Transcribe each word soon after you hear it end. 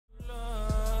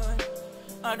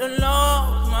I done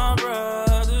lost my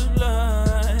brother's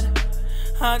blood.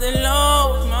 I done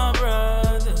lost my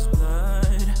brother's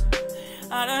blood.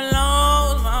 I done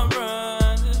lost my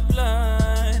brother's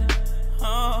blood.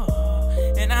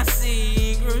 Oh, and I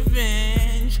seek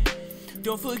revenge.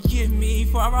 Don't forgive me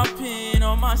for I repent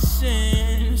on my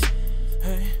sins.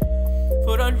 Hey,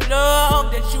 for the love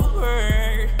that you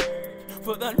heard,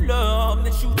 for the love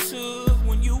that you took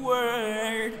when you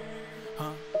were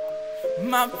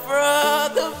my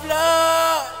brother's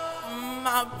blood,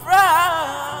 my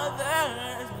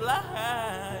brother's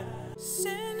blood.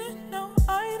 Sin is no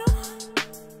idol.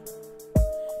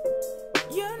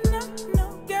 You're not no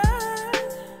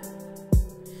God.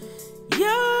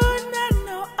 You're not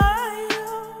no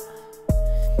idol.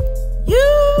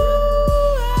 You're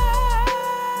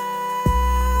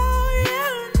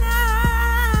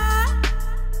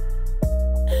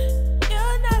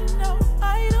not no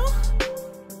idol.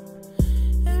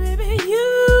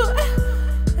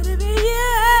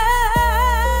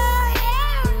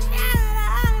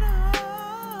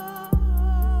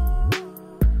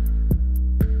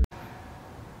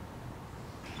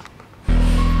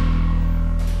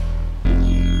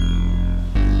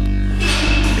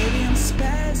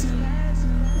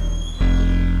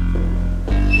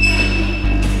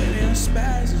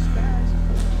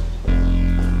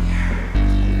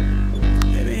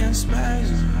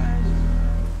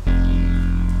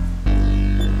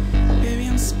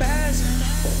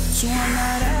 So I'm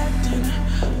not acting,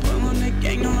 pull on the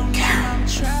gang, no, I'm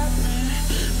trapping.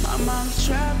 My mom's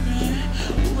trapping.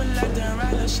 Who would like to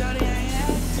ride a shawty ain't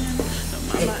acting? No,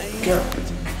 mama ain't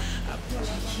acting.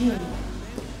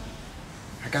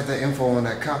 I got that info on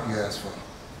that cop you asked for.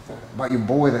 About your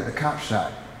boy that the cop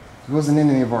shot. He wasn't in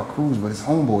any of our crews, but his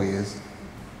homeboy is.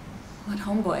 What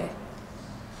homeboy?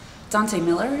 Dante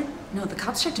Miller? No, the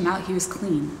cops checked him out, he was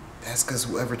clean. That's because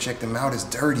whoever checked him out is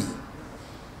dirty.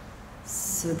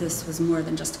 So this was more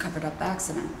than just a covered-up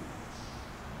accident.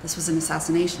 This was an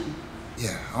assassination.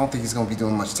 Yeah, I don't think he's gonna be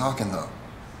doing much talking though.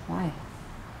 Why?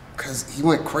 Because he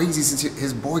went crazy since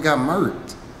his boy got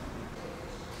murdered.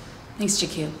 Thanks,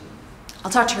 GQ.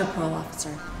 I'll talk to your parole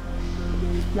officer.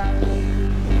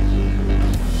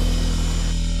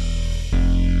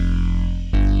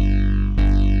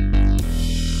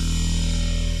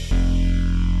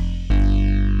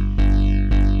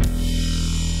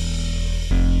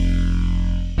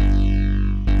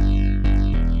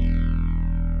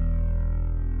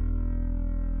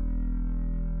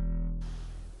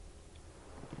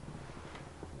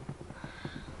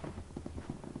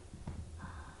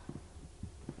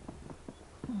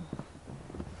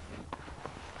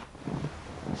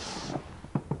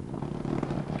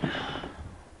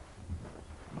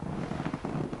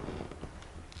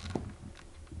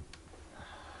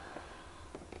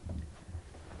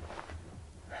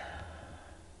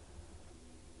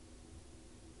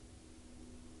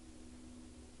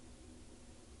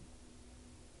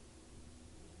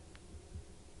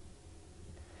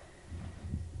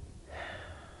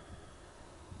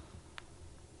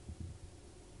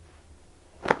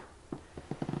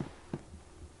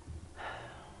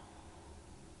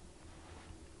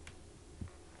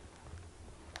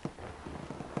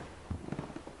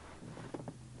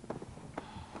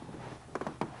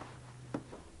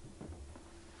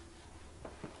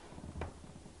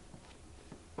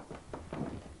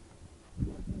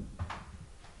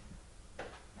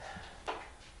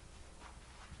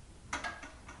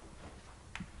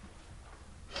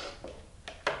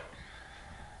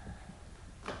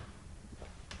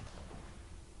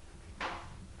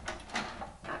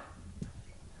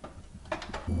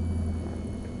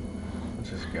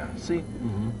 This guy. See,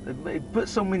 they put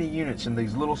so many units in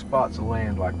these little spots of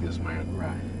land like this, man.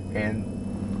 Right.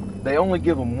 And they only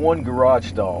give them one garage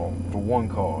stall for one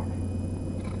car.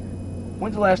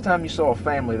 When's the last time you saw a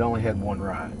family that only had one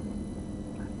ride?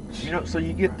 You know, so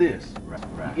you get this.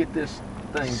 Right. You get this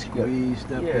thing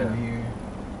squeezed up in here.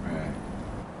 Right.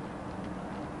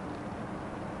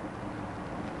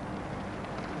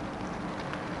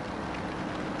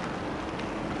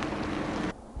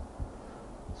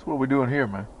 So what are we doing here,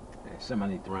 man? Hey, something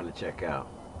I need to run to check out.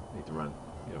 Need to run,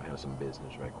 you know, have some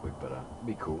business right quick, but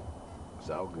be cool.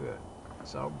 It's all good.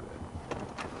 It's all good.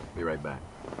 Be right back.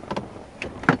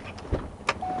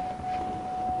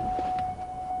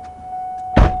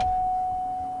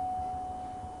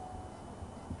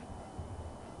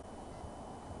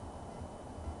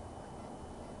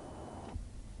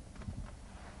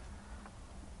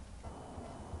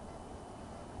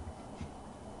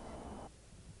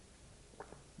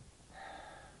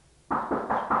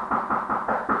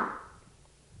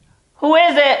 Who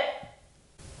is it?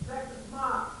 Texas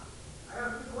Mom. I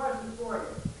got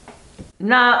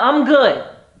Nah, I'm good.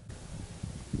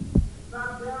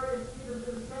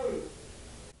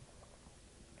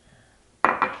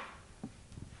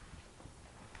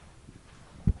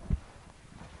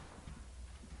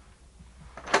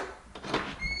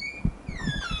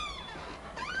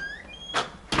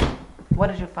 What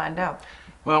did you find out?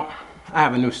 Well, I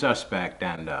have a new suspect,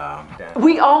 and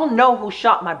We all know who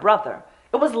shot my brother.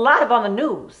 It was live on the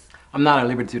news. I'm not at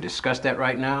liberty to discuss that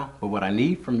right now, but what I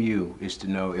need from you is to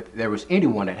know if there was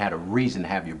anyone that had a reason to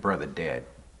have your brother dead.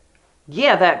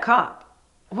 Yeah, that cop.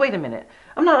 Wait a minute.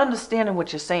 I'm not understanding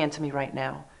what you're saying to me right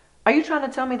now. Are you trying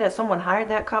to tell me that someone hired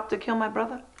that cop to kill my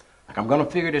brother? Like, I'm gonna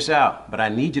figure this out, but I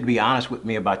need you to be honest with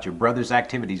me about your brother's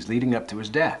activities leading up to his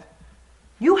death.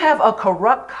 You have a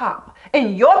corrupt cop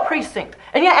in your precinct,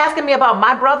 and you're asking me about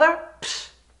my brother?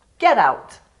 Psh, get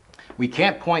out. We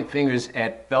can't point fingers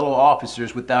at fellow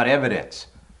officers without evidence.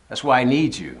 That's why I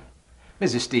need you.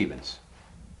 Mrs. Stevens,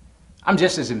 I'm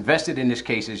just as invested in this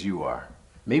case as you are.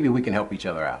 Maybe we can help each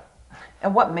other out.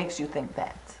 And what makes you think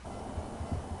that?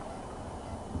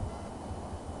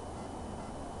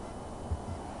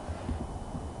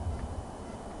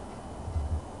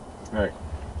 Hey,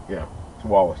 yeah, it's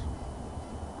Wallace.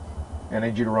 I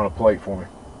need you to run a plate for me.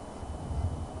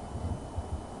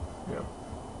 Yeah.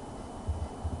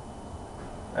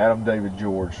 Adam David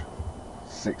George,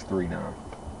 639.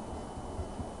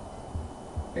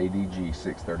 ADG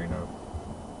 639.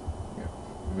 Yeah.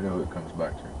 Let me know who it comes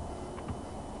back to.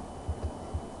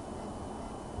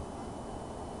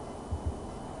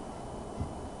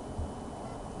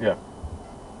 Yeah.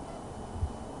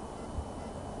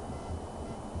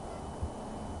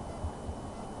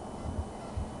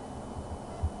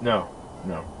 No.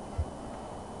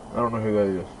 I don't know who that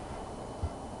is.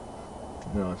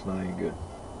 No, it's not any good.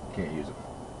 Can't use it.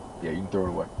 Yeah, you can throw it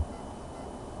away.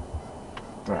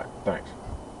 Alright, thanks.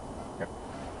 Yep.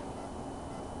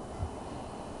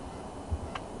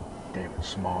 Damn it,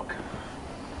 Smock.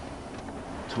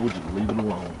 Told you to leave it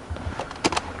alone.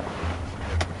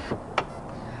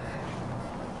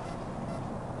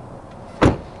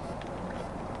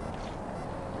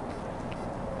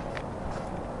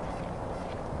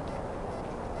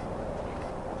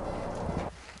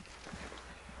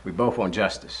 We both want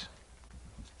justice.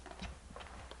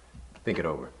 Think it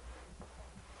over.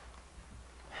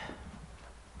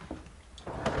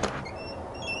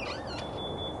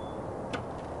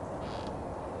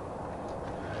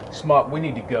 Smock, we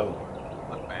need to go.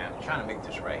 Look, man, I'm trying to make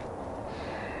this right.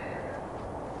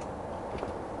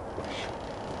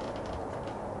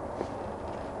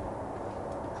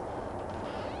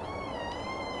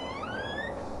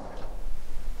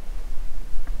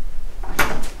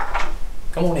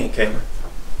 Come on in, Cameron.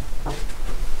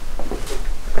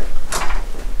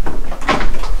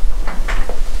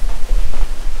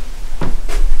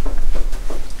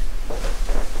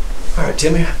 All right,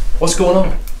 tell me, what's going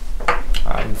on?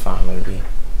 I'm fine, Libby.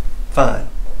 Fine.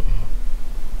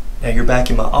 Now you're back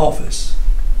in my office,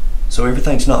 so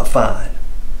everything's not fine.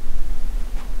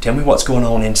 Tell me what's going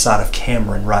on inside of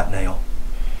Cameron right now.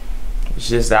 It's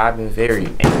just that I've been very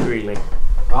angry lately.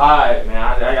 God,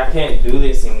 man, I can't do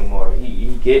this anymore.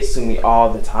 He gets to me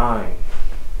all the time.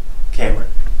 Cameron,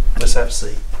 let's have a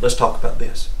seat. Let's talk about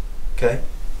this, okay?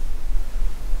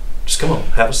 Just come on,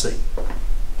 have a seat.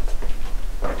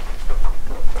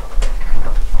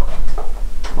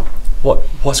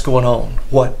 What's going on?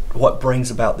 What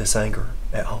brings about this anger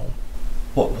at home?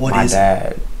 What My is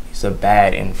dad, he's a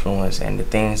bad influence, and the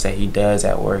things that he does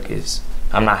at work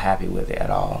I'm not happy with it at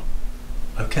all.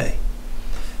 Okay.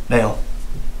 Now,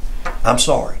 I'm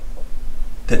sorry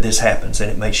that this happens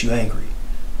and it makes you angry.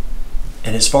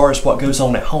 And as far as what goes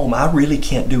on at home, I really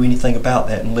can't do anything about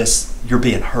that unless you're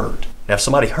being hurt. Now, if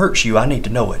somebody hurts you, I need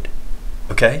to know it.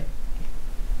 Okay?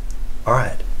 All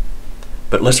right.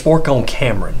 But let's work on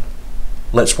Cameron.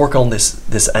 Let's work on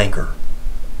this anger.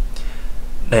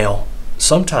 Now,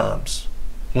 sometimes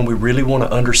when we really want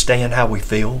to understand how we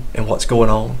feel and what's going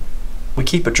on, we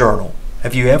keep a journal.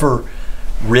 Have you ever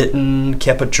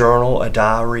kept a journal, a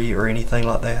diary, or anything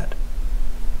like that?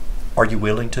 Are you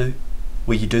willing to?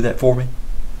 Will you do that for me?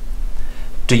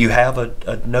 Do you have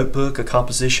a notebook, a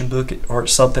composition book, or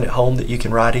something at home that you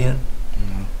can write in?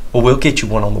 Mm-hmm. Well, we'll get you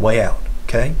one on the way out,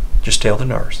 okay? Just tell the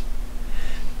nurse.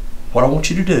 What I want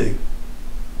you to do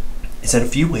is in a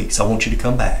few weeks, I want you to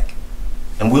come back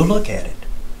and we'll look at it.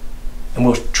 And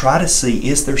we'll try to see,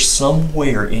 is there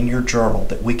somewhere in your journal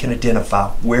that we can identify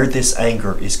where this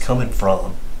anger is coming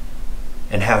from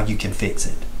and how you can fix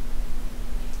it.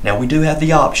 Now, we do have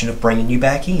the option of bringing you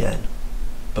back in,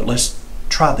 but let's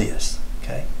try this,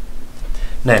 okay?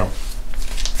 Now,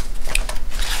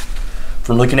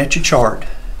 from looking at your chart,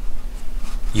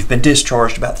 You've been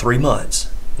discharged about 3 months,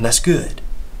 and that's good.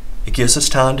 It gives us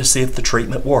time to see if the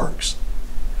treatment works.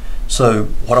 So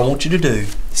what I want you to do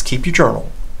is keep your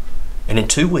journal, and in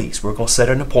 2 weeks, we're going to set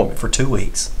an appointment for 2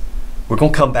 weeks. We're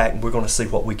going to come back and we're going to see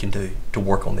what we can do to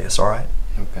work on this, all right?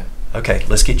 Okay. Okay,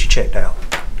 let's get you checked out.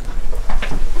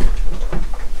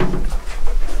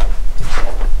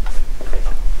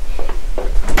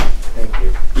 Thank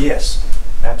you. Yes,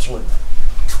 absolutely.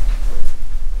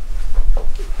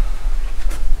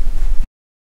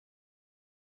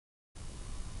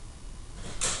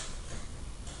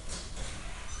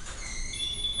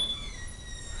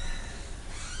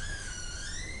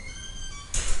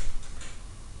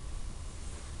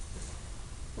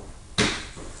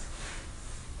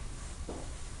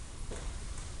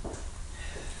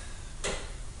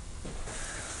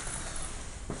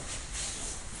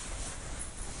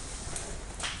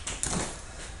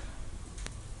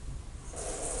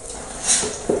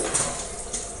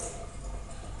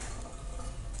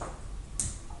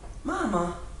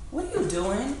 Mama, what are you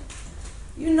doing?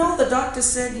 You know the doctor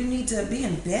said you need to be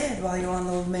in bed while you're on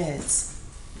those meds.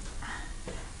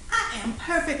 I am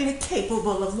perfectly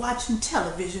capable of watching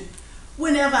television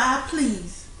whenever I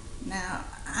please. Now,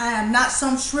 I am not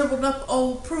some shriveled up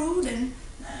old prude, and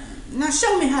now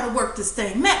show me how to work this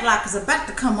thing. Matlock is about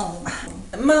to come on.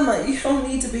 Mama, you don't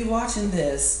need to be watching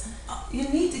this. You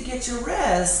need to get your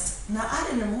rest. Now, I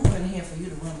didn't move in here for you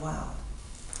to run wild.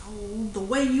 Oh, the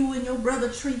way you and your brother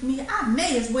treat me, I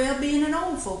may as well be in an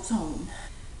old folks' home.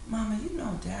 Mama, you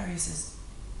know Darius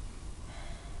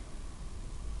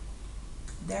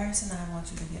and I want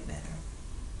you to get better.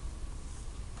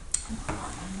 Come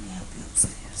on, let me help you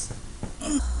upstairs.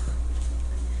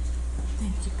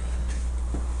 Thank you, baby.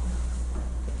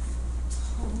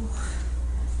 Oh,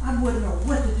 I wouldn't know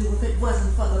what to do if it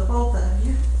wasn't for the both of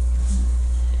you.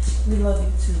 We love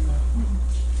you too, Mama.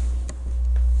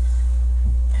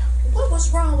 What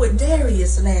was wrong with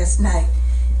Darius last night?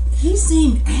 He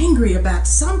seemed angry about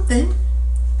something.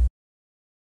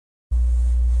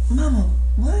 Mama,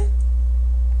 what?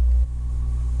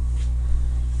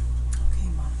 Okay,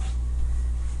 Mama.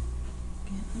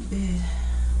 Get in bed.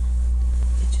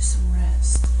 Get you some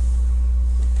rest. Get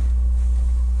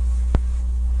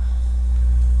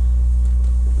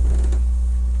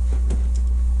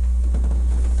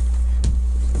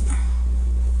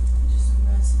you some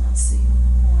rest and I'll see you in the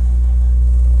morning, Mama.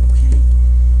 Okay?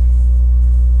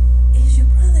 Is your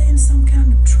brother in some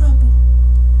kind of trouble?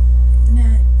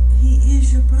 Now, he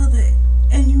is your brother,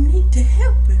 and you need to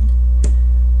help him.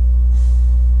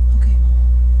 Okay,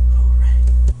 Mama. All right.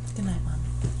 Good night, Mama.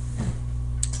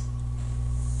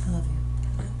 I love you. I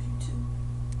love you too.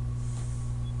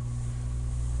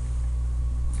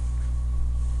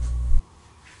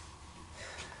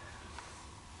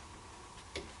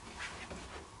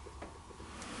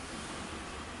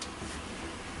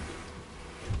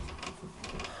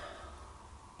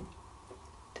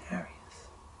 Darius.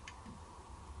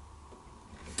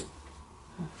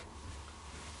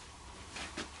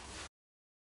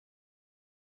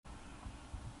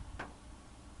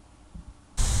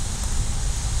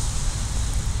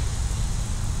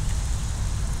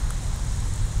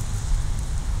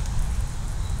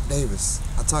 Davis,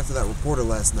 I talked to that reporter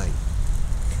last night.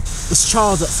 It's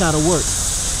Charles outside of work.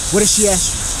 What did she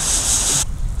ask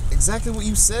Exactly what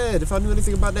you said, if I knew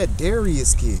anything about that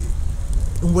Darius kid. you?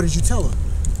 And what did you tell her?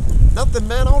 Nothing,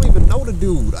 man. I don't even know the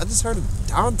dude. I just heard of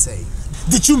Dante.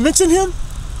 Did you mention him?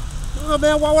 Oh,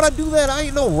 man, why would I do that? I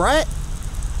ain't no rat.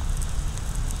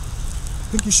 I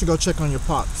think you should go check on your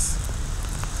pops.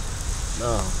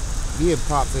 No, me and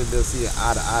Pops ain't been seeing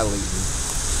eye to eye lately.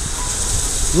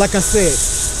 Like I said,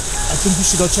 I think you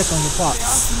should go check on your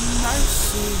pops.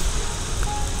 Mercy,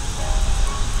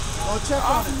 Go check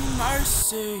on him.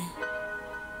 mercy,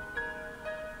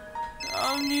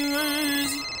 of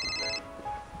mercy.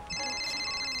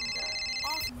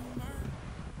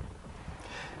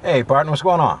 Hey, partner, what's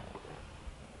going on?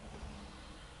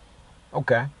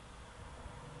 Okay.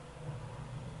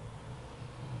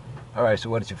 All right, so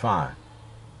what did you find?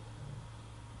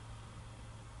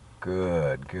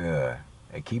 Good, good.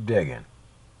 Hey, keep digging.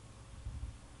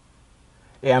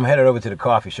 Yeah, I'm headed over to the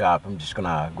coffee shop. I'm just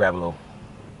gonna grab a little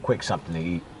quick something to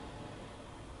eat.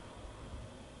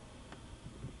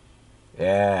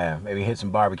 Yeah, maybe hit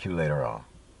some barbecue later on.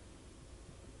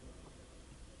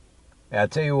 Yeah, I'll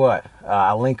tell you what,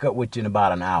 I'll link up with you in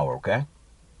about an hour, okay?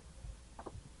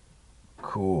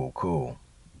 Cool, cool.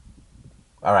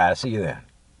 All right, I'll see you then.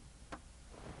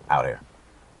 Out here.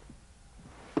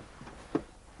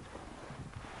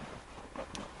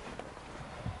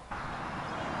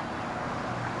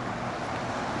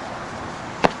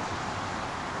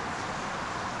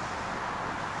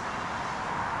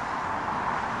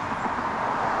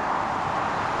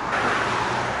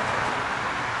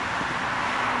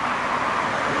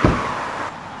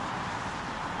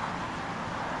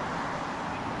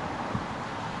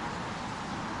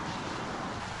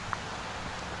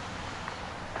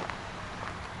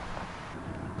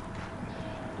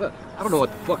 Look, I don't know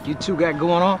what the fuck you two got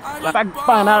going on. If I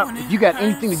find out if you got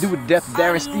anything to do with the death of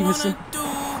Darren Stevenson,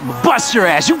 I'ma bust your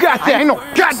ass. You got that? I ain't no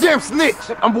goddamn snitch.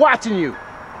 I'm watching you.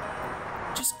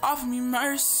 Just offer me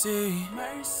mercy.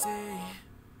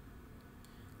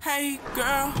 Hey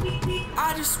girl,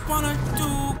 I just wanna do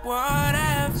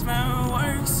whatever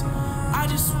works. I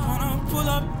just wanna pull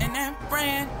up in that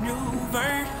brand new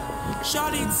Vert.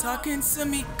 Shawty talking to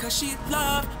me cause she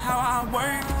love how I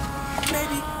work.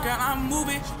 Baby girl, I move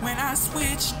it when I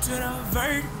switch to the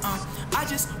Vert. I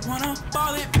just wanna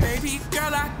ball it, baby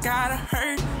girl, I gotta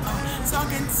hurt.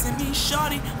 Talking to me,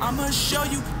 shawty, I'ma show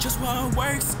you just what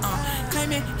works.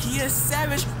 Claiming he a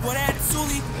savage, what that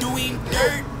Tuli doing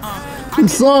dirt. I'm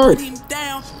sorry. Him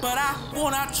down, but I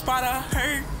wanna try to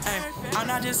hurt. Ay, I'm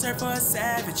not just here for a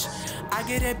savage. I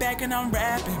get it back and I'm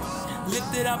rapping.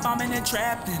 Lift it up, I'm in it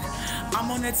trapped in.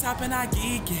 I'm on the top and I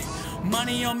geek it.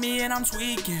 Money on me and I'm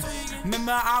tweaking.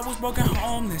 Remember I was broken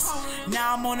homeless.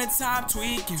 Now I'm on the top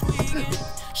tweaking.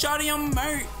 Shawty, I'm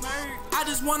murk. I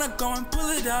just wanna go and pull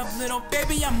it up, little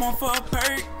baby, I'm on for a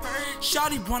perk.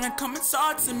 Shawty wanna come and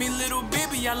talk to me, little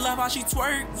baby, I love how she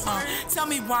twerk. Tell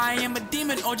me why I am a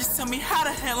demon, or just tell me how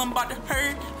the hell I'm about to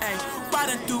hurt. Ay,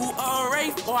 riding through a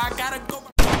race, or I gotta go.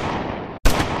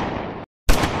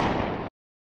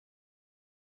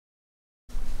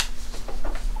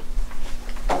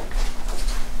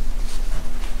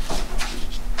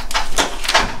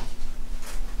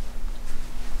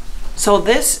 So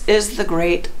this is the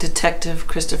great Detective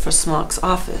Christopher Smock's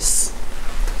office.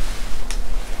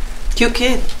 Cute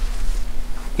kid.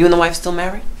 You and the wife still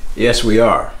married? Yes, we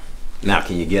are. Now,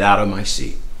 can you get out of my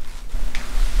seat?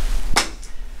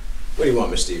 What do you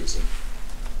want, Miss Stevenson?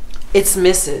 It's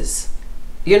Mrs.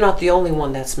 You're not the only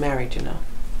one that's married, you know.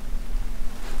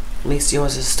 At least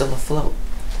yours is still afloat.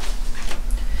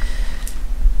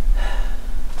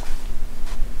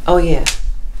 Oh yeah.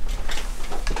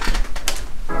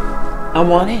 I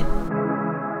want in.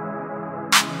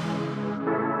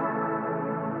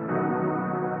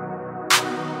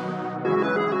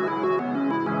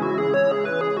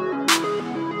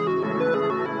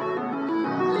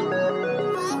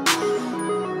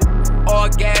 All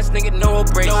gas, nigga, no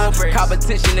brakes.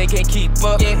 Competition, they can't keep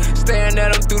up. Staring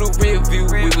at them through the rear view.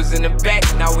 We was in the back,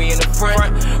 now we in the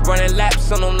front. Running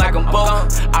laps on them like I'm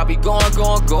both. I be going.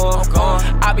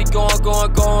 I be going.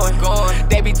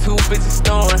 They be too busy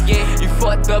snoring. You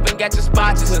fucked up and got your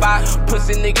spots.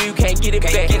 Pussy nigga, you can't get it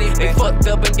back. They fucked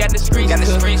up and got the streets.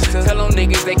 Tell them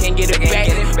niggas they can't get it back.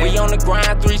 We on the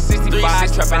grind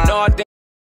 365, trapping all day.